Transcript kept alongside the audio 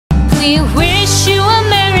We wish you a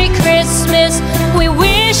Merry Christmas. We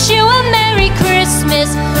wish you a Merry Christmas.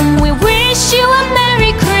 We wish you a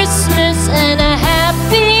Merry Christmas and a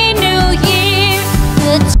Happy New Year.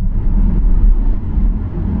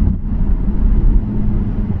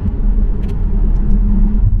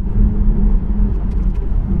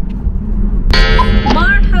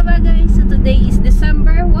 Marhaba guys, so today is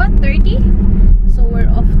December what, 30? So we're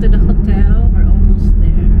off to the hotel. We're almost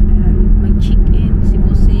there and mag-check-in si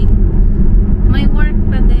Busing. May work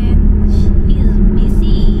pa din. He's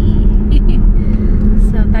busy.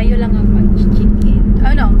 So tayo lang ang mag-check-in.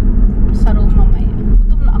 Ano? Sa room mamaya.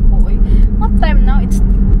 Gutom na ako eh. What time now? It's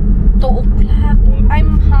 2 o'clock.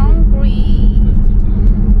 I'm hungry.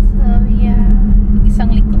 So yeah.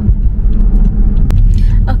 Isang likod.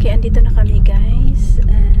 Okay, andito na kami guys.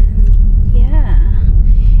 And yeah.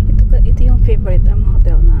 Ito yung favorite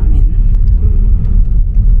hotel namin.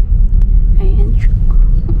 Ayan.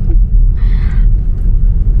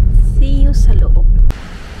 See you sa loob.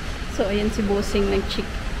 So ayan si Bossing nag-check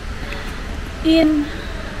in.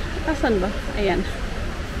 Asan ba? Ayan.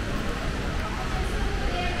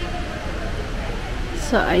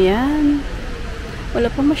 So ayan. Wala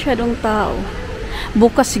pa masyadong tao.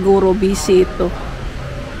 Bukas siguro busy ito.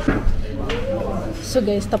 So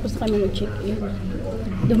guys, tapos na kami mag-check in.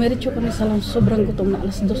 Dumiretso kami sa lunch. Sobrang gutom na.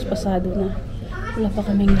 Alas 2 pasado na. Wala pa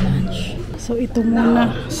kaming lunch. So ito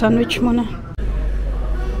muna. Sandwich muna.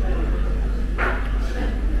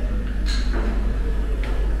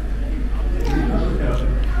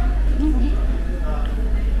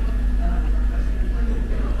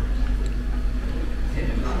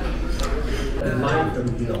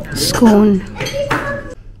 Scone.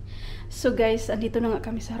 So guys, andito na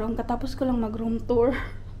nga kami sa room. Katapos ko lang mag-room tour.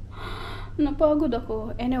 Napagod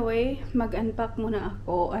ako. Anyway, mag-unpack muna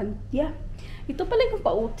ako. And yeah, ito pala yung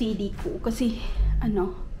pa-OTD ko. Kasi,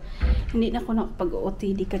 hindi na ako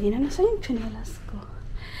nakapag-OTD kanina. Nasaan yung chanelas ko?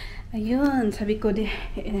 Ayun, sabi ko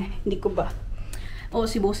hindi ko ba. Oh,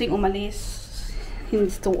 si Bossing umalis. He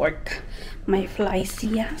needs to work. My flies,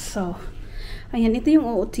 yeah. So, ayan, ito yung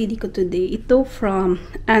OOTD ko today. Ito from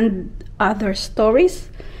And Other Stories.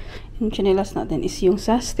 Yung chanelas natin is yung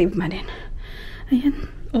sa Steve Madden. Ayan.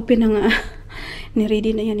 Open na nga.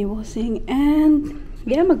 Niready na yan ni Bossing. And,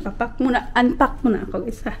 yeah, magpapak muna. Unpack muna ako,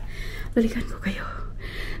 guys. Balikan ko kayo.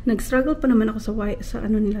 Nag-struggle pa naman ako sa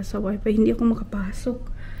wifi. Hindi ako makapasok.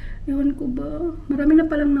 Ewan ko ba. Marami na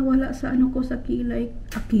palang nawala sa ko, sa kilay.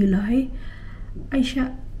 Kilay?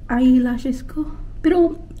 Eyelashes ko.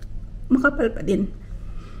 Pero, makapal pa din.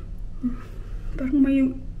 Parang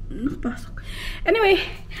may nakapasok. Anyway,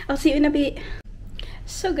 I'll see you in a bit.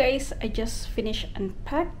 So guys, I just finished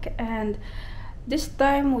unpack and this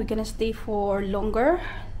time we're gonna stay for longer.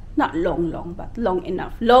 Not long, but long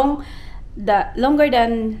enough. Longer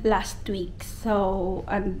than last week. So,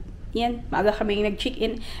 and yan, maaga kami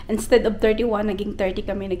nag-check-in. Instead of 31, naging 30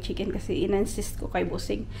 kami nag-check-in kasi in-insist ko kay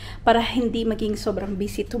Bossing para hindi maging sobrang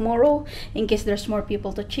busy tomorrow in case there's more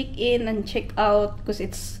people to check in and check out because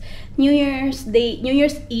it's New Year's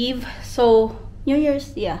Eve. So,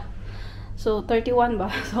 yeah. So, 31 ba?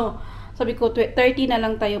 So, sabi ko, 30 na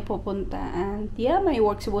lang tayo pupunta. And, yeah, may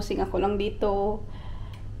work si Bossing. Ako lang dito.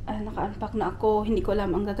 Naka-unpack na ako. Hindi ko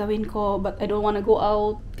alam ang gagawin ko. But I don't wanna go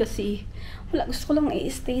out. Kasi, wala. Gusto ko lang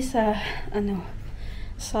i-stay sa,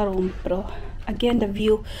 sa room. Pero, again, the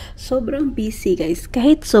view, sobrang busy, guys.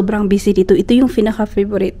 Kahit sobrang busy dito, ito yung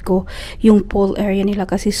pinaka-favorite ko. Yung pool area nila.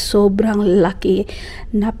 Kasi, sobrang laki.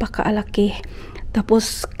 Napaka-laki.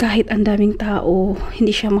 Tapos, kahit ang daming tao,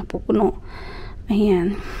 hindi siya mapupuno.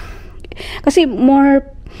 Ayan. Kasi, more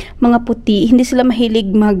mga puti, hindi sila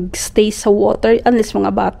mahilig mag-stay sa water, unless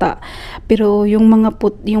mga bata. Pero, yung mga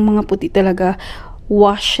puti talaga,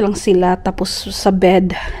 wash lang sila, tapos sa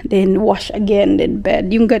bed, then wash again, then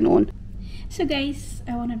bed. Yung ganun. So, guys,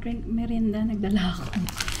 I wanna drink merienda. Nagdala ako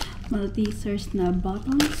Maltesers na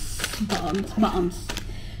bombs.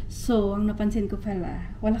 So, ang napansin ko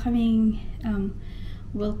pala, wala kaming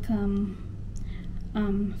welcome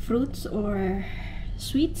fruits or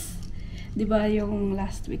sweets. Diba yung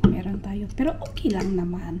last week meron tayo. Pero okay lang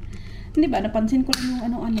naman. Diba, napansin ko lang yung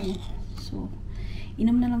ano-ano. So,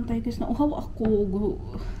 inom na lang tayo guys. Nauhaw ako.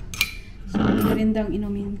 So, merendang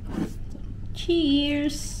inumin ko. So,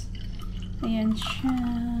 cheers! Ayan siya.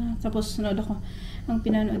 Tapos, sunod ako. Ang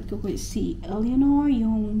pinanood ko si Eleanor,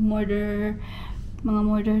 yung mga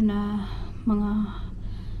murder na mga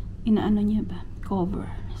inaano niya ba? Cover.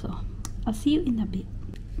 So, I'll see you in a bit.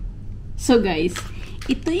 So guys,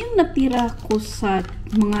 ito yung natira ko sa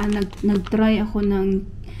mga nag-try ako ng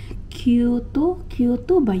Q2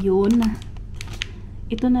 ba yun?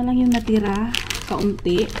 Ito na lang yung natira,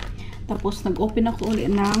 kaunti. Tapos nag-open ako ulit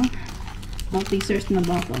ng Maltesers na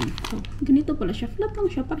button. So, ganito pala siya. Flat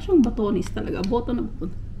lang siya. Parang siyang batonis talaga. Button na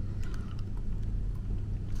button.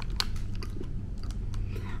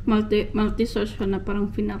 Maltesers siya na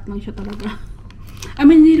parang finat lang siya talaga. I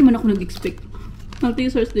mean, hindi naman ako nag-expect.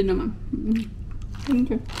 Maltesers din naman.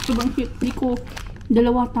 Thank you. Sobrang cute. Hindi ko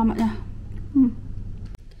dalawa tama na.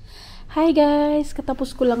 Hi guys!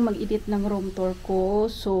 Katapos ko lang mag-edit ng room tour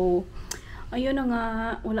ko. So, ayun na nga.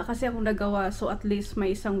 Wala kasi akong nagawa. So, at least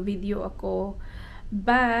may isang video ako.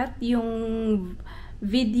 But, yung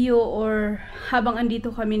video or habang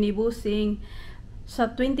andito kami ni Busing,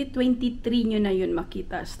 sa 2023 nyo na yun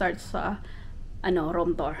makita. Start sa,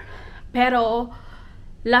 room tour. Pero,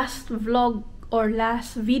 last vlog or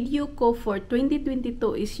last video ko for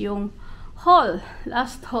 2022 is yung haul.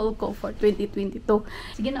 Last haul ko for 2022.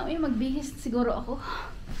 Sige na, magbihis siguro ako.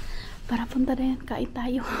 Para punta na yan, kain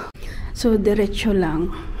tayo. So, diretso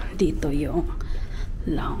lang dito yung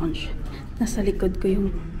lounge. Nasa likod ko yung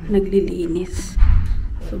naglilinis.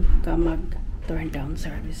 So, baka mag-turn down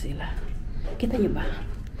service sila. Kita nyo ba?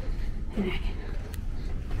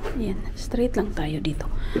 Ayan, straight lang tayo dito.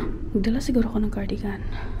 Magdala siguro ako ng cardigan.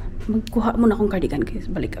 Magkuha muna akong cardigan kasi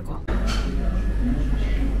balik ako.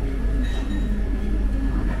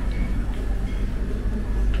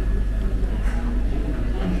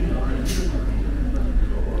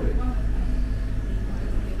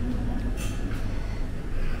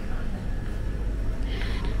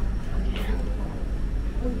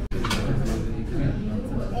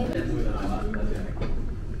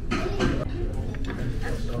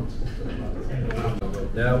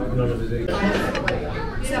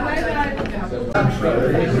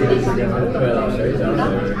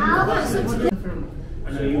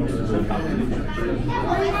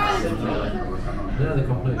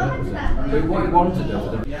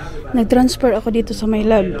 Nag-transfer ako dito sa may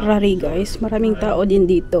library guys. Maraming tao din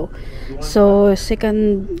dito. So,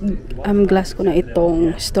 second glass ko na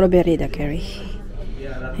itong strawberry daiquiri.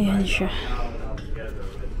 Ayan siya.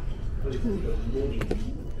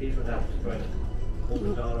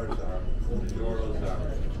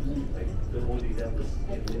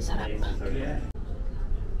 Sarap.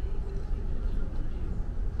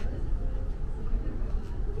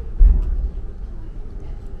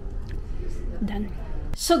 Done.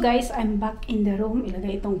 So guys, I'm back in the room.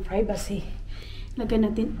 Ilagay itong privacy. Ilagay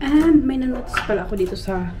natin. And may nanotice pala ako dito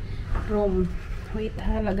sa room. Wait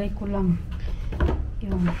ha, lagay ko lang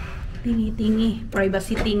yung tingi-tingi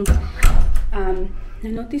privacy thing.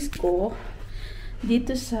 Nanotice ko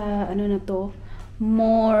dito sa na to,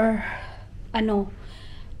 more ano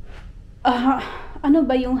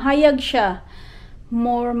ba yung hayag siya,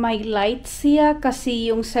 more may light siya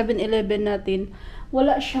kasi yung 7-Eleven natin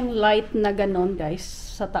wala siyang light na ganon guys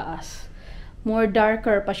sa taas. More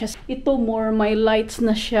darker pa siya. Ito more may lights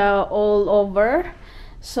na siya all over.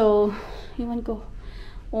 So, iwan ko.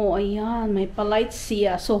 Oh, ayan. May pa-lights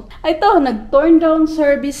siya. So, ito, nag-turn down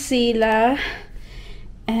service sila.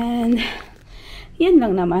 And, yan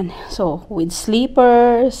lang naman. So, with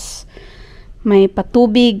sleepers, may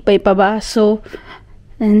patubig, may pabaso.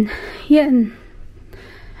 And, yan.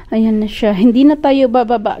 Ayan na siya. Hindi na tayo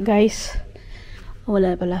bababa, guys.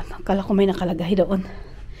 Wala pala. Akala ko may nakalagay doon.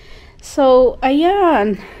 So,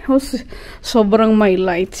 ayan. Sobrang may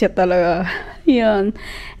light siya talaga. Yan.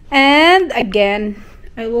 And, again,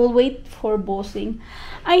 I will wait for bossing.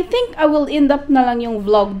 I think I will end up na lang yung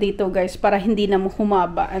vlog dito, guys, para hindi na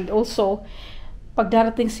humaba. And also, pag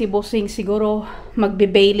darating si bossing, siguro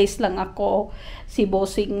magbe-Baileys lang ako. Si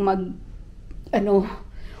bossing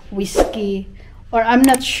whiskey. Or I'm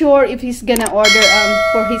not sure if he's gonna order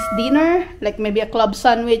for his dinner, like maybe a club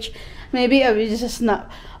sandwich. Maybe I will just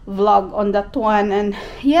not vlog on that one. And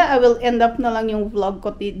yeah, I will end up na lang yung vlog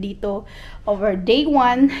ko dito over day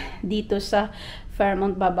 1 dito sa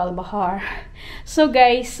Fairmont Babal Bahar. So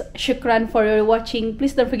guys, shukran for your watching.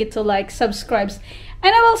 Please don't forget to like, subscribe,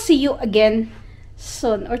 and I will see you again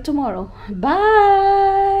soon or tomorrow. Bye!